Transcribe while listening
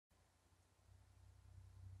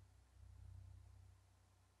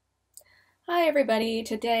Hi everybody.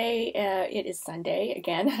 Today it is Sunday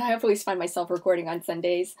again. I always find myself recording on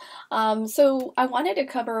Sundays. So I wanted to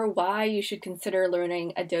cover why you should consider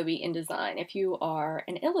learning Adobe InDesign if you are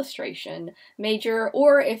an illustration major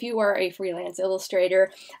or if you are a freelance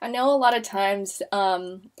illustrator. I know a lot of times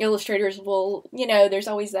illustrators will, there's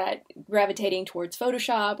always that gravitating towards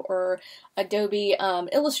Photoshop or Adobe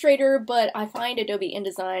Illustrator, but I find Adobe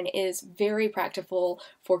InDesign is very practical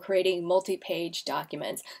for creating multi-page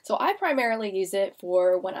documents. So I primarily use it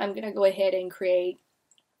for when I'm going to go ahead and create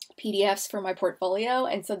PDFs for my portfolio,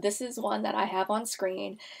 and so this is one that I have on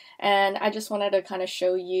screen, and I just wanted to kind of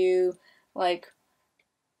show you, like,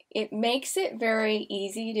 it makes it very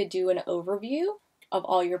easy to do an overview of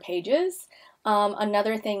all your pages.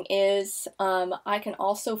 Another thing is I can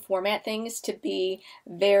also format things to be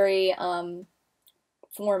very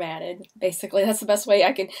formatted. Basically, that's the best way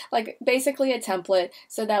I can, like, basically a template,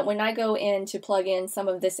 so that when I go in to plug in some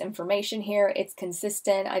of this information here, it's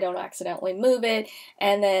consistent, I don't accidentally move it,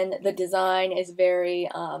 and then the design is very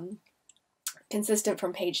consistent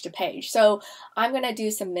from page to page. So I'm going to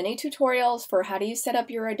do some mini tutorials for how do you set up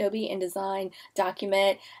your Adobe InDesign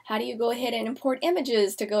document, how do you go ahead and import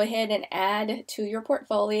images to go ahead and add to your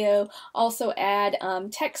portfolio, also add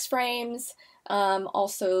text frames,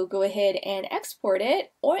 also go ahead and export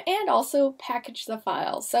it, and also package the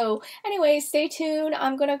file. So anyway, stay tuned.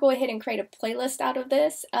 I'm going to go ahead and create a playlist out of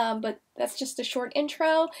this, but that's just a short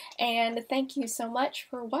intro, and thank you so much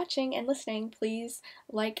for watching and listening. Please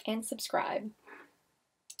like and subscribe.